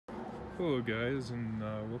Hello guys, and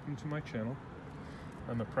welcome to my channel.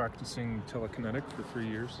 I'm a practicing telekinetic for 3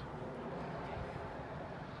 years.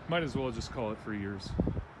 Might as well just call it 3 years.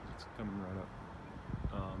 It's coming right up.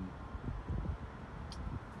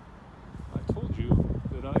 I told you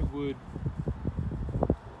that I would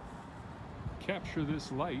capture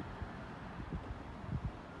this light.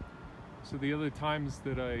 So the other times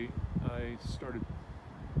that I started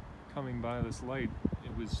coming by this light,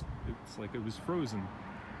 it's like it was frozen.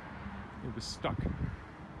 It was stuck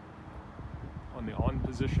on the on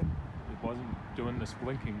position. It wasn't doing this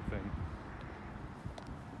blinking thing.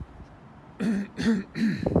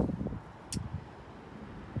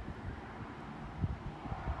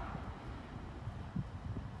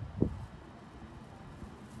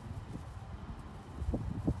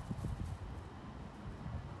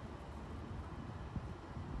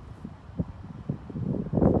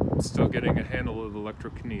 Still getting a handle of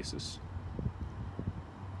electrokinesis.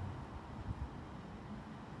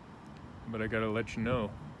 But I gotta let you know,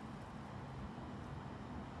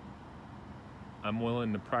 I'm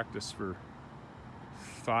willing to practice for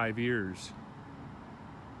 5 years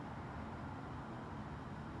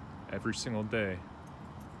every single day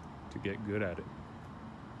to get good at it.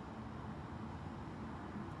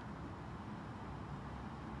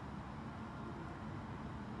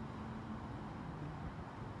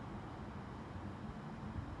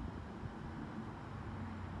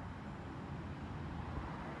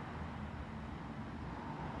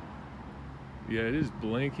 Yeah, it is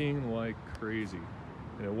blinking like crazy,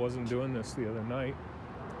 and it wasn't doing this the other night.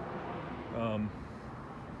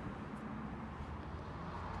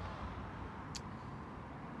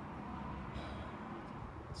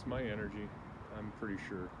 It's my energy, I'm pretty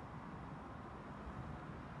sure.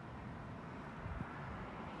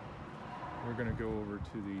 We're gonna go over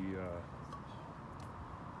to the,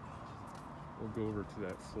 we'll go over to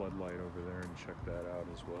that floodlight over there and check that out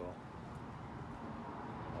as well.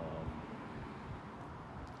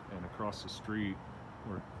 And across the street,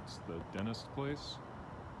 where it's the dentist place,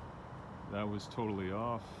 that was totally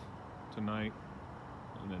off tonight,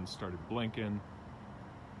 and then started blinking.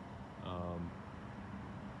 But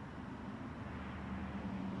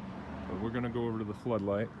we're gonna go over to the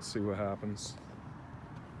floodlight and see what happens.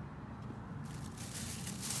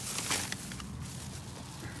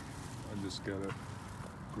 I just gotta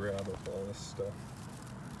grab up all this stuff.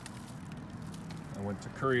 I went to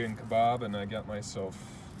Korean kebab and I got myself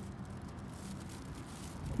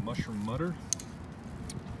mushroom mutter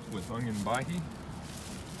with onion bahi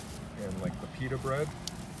and like the pita bread.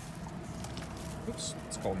 Oops,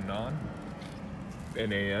 it's called naan.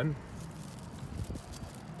 N-A-N.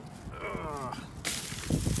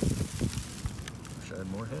 Wish I had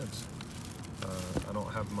more hands. I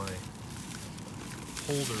don't have my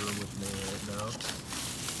holder with me right now.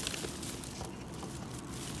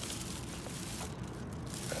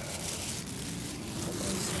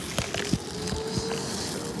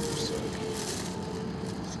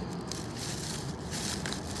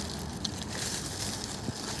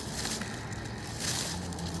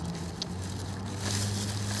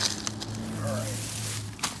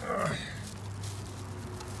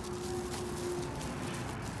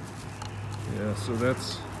 Yeah, so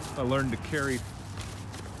I learned to carry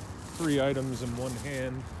 3 items in one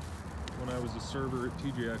hand when I was a server at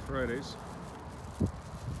TGI Fridays.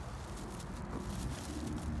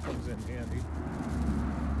 Comes in handy.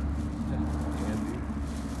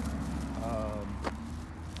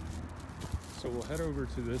 So we'll head over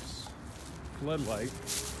to this floodlight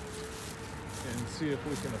and see if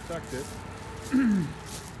we can affect it.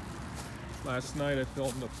 Last night I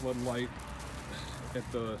filmed the floodlight at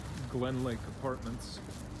the Glen Lake Apartments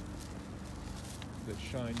that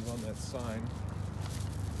shines on that sign.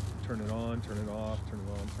 Turn it on, turn it off, turn it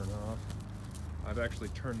on, turn it off. I've actually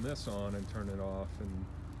turned this on and turned it off and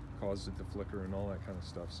caused it to flicker and all that kind of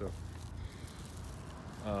stuff. So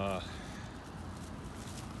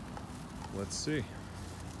let's see.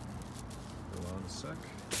 Hold on a sec.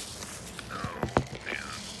 Oh, man.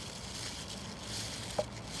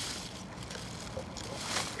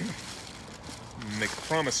 Make a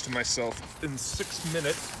promise to myself in 6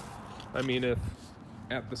 minutes. I mean, if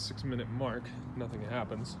at the 6-minute mark nothing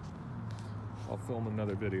happens, I'll film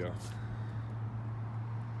another video.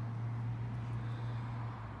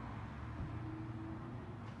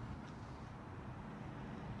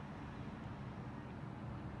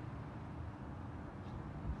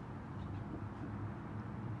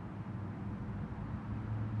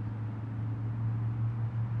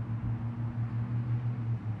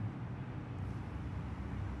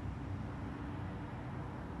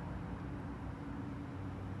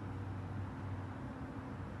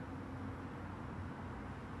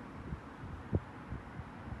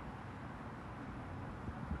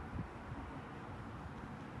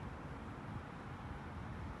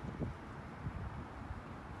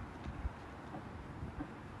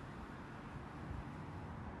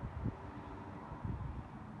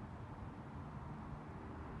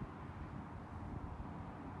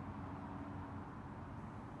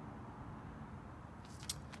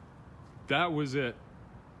 that was it.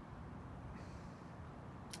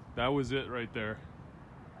 That was it right there.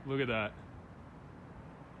 Look at that.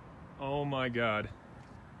 Oh my God.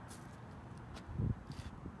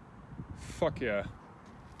 Fuck yeah.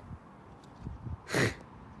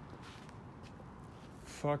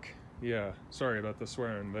 Fuck yeah. Sorry about the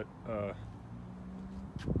swearing, but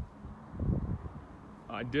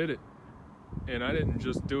I did it. And I didn't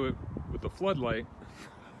just do it with the floodlight.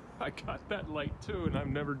 I got that light too, and I've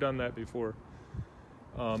never done that before.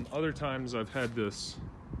 Other times I've had this,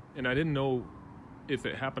 and I didn't know if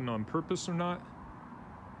it happened on purpose or not.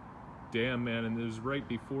 Damn, man, and it was right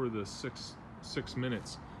before the six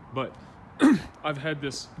minutes. But I've had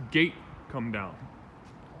this gate come down.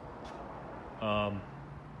 And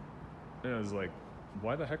I was like,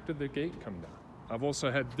 why the heck did the gate come down? I've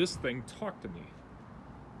also had this thing talk to me.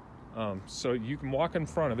 So you can walk in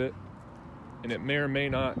front of it, and it may or may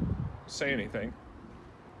not say anything.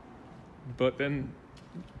 But then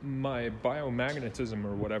my biomagnetism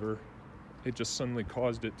or whatever, it just suddenly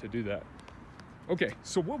caused it to do that. Okay,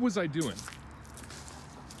 so what was I doing?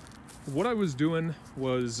 What I was doing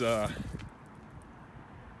was I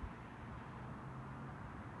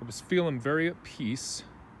was feeling very at peace.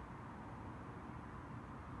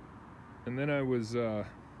 And then I was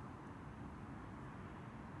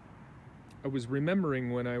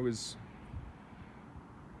remembering when I was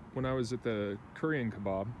at the Korean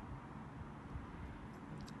kebab,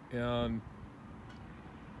 and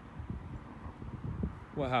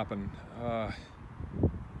what happened? I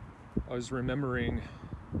was remembering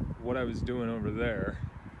what I was doing over there,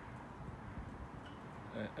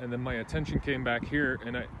 and then my attention came back here,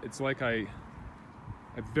 and it's like I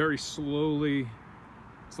very slowly,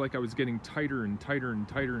 it's like I was getting tighter and tighter and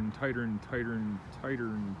tighter and tighter and tighter and tighter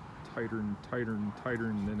and tighter and tighter and tighter,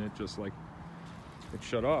 and then it just like, it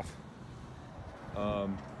shut off.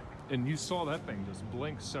 And you saw that thing just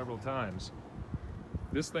blink several times.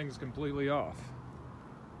 This thing's completely off.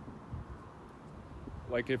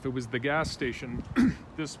 Like if it was the gas station,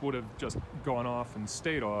 this would have just gone off and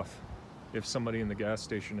stayed off if somebody in the gas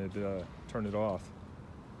station had turned it off.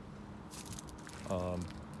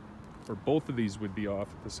 Or both of these would be off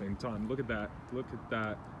at the same time. Look at that. Look at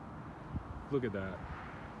that. Look at that.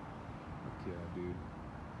 Fuck yeah, dude.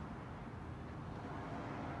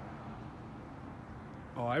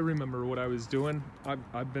 Oh, I remember what I was doing.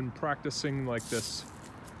 I've been practicing like this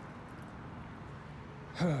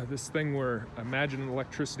this thing where I imagine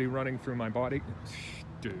electricity running through my body.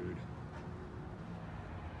 Dude,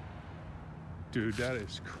 that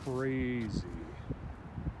is crazy.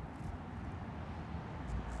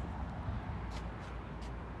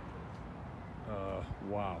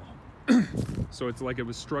 Wow. So it's like it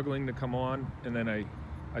was struggling to come on, and then I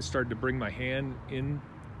started to bring my hand in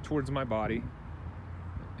towards my body,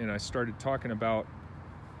 and I started talking about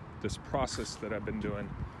this process that I've been doing,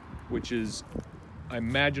 which is I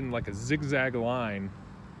imagine like a zigzag line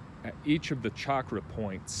at each of the chakra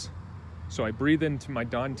points. So I breathe into my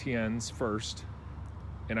dantians first,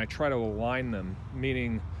 and I try to align them,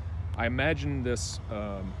 meaning I imagine this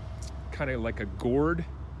kind of like a gourd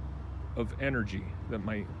of energy, that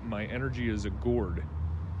my energy is a gourd.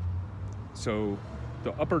 So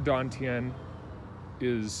the upper dantian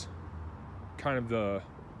is kind of the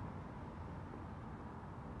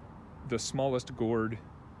smallest gourd,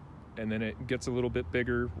 and then it gets a little bit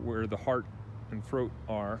bigger where the heart and throat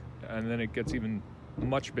are, and then it gets even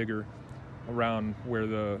much bigger around where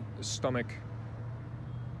the stomach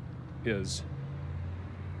is.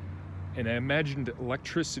 And I imagined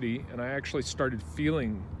electricity, and I actually started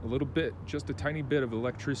feeling a little bit, just a tiny bit of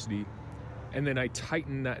electricity, and then I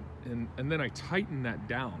tightened that, and then I tightened that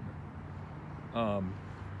down.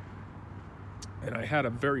 And I had a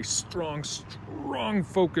very strong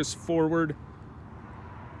focus forward.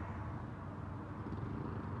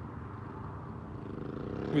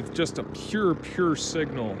 With just a pure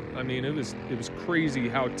signal. I mean, it was crazy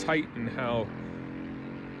how tight and how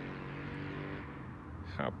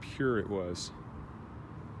pure it was.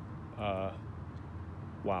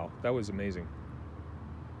 Wow, that was amazing.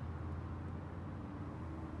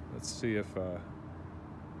 Let's see if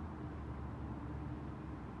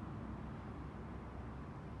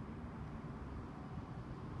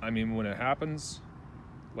I mean, when it happens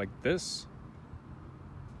like this,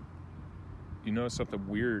 you know something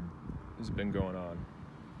weird has been going on.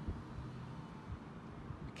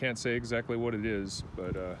 I can't say exactly what it is,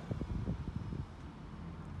 but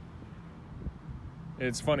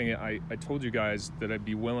it's funny, I told you guys that I'd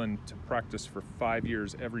be willing to practice for 5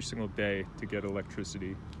 years every single day to get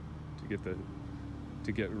electricity,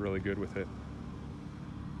 to get really good with it.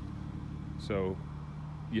 So,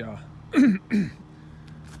 yeah,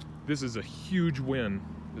 This is a huge win.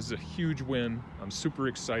 This is a huge win. I'm super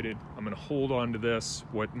excited. I'm gonna hold on to this.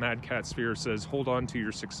 What Mad Cat Sphere says, hold on to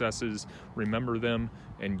your successes, remember them,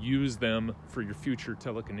 and use them for your future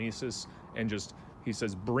telekinesis. And just, he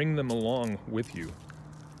says, bring them along with you.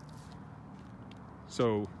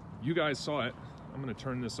 So you guys saw it. I'm gonna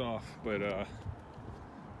turn this off, but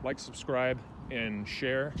like, subscribe, and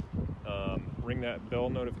share. Ring that bell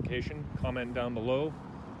notification, comment down below.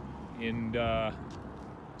 And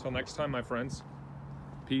until next time, my friends,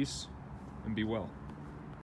 peace and be well.